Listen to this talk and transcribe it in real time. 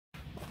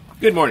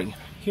Good morning.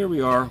 Here we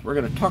are. We're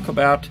going to talk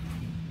about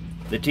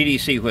the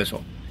TDC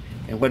whistle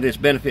and what its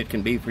benefit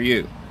can be for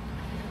you.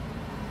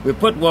 We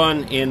put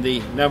one in the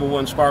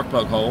 #1 spark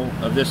plug hole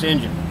of this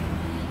engine.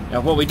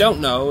 Now what we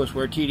don't know is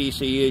where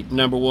TDC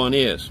 #1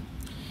 is.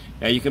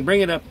 Now you can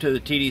bring it up to the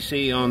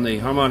TDC on the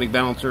harmonic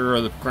balancer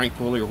or the crank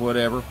pulley or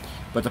whatever,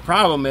 but the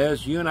problem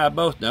is you and I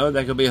both know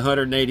that could be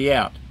 180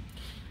 out.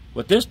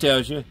 What this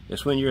tells you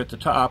is when you're at the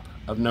top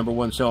of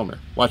 #1 cylinder.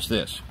 Watch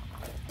this.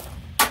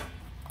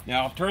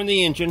 Now I'll turn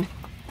the engine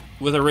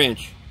with a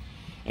wrench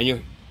and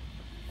you're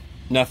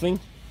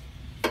nothing.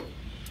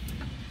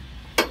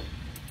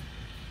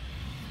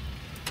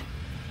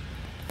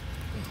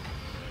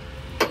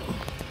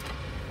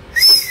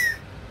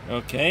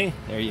 Okay,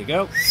 there you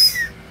go.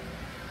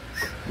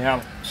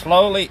 Now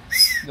slowly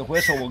the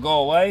whistle will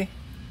go away.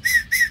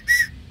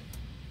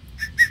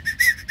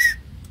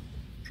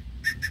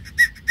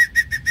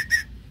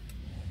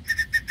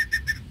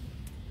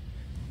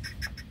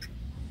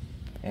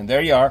 And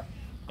there you are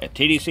at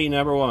TDC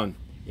 #1.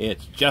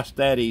 It's just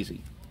that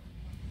easy.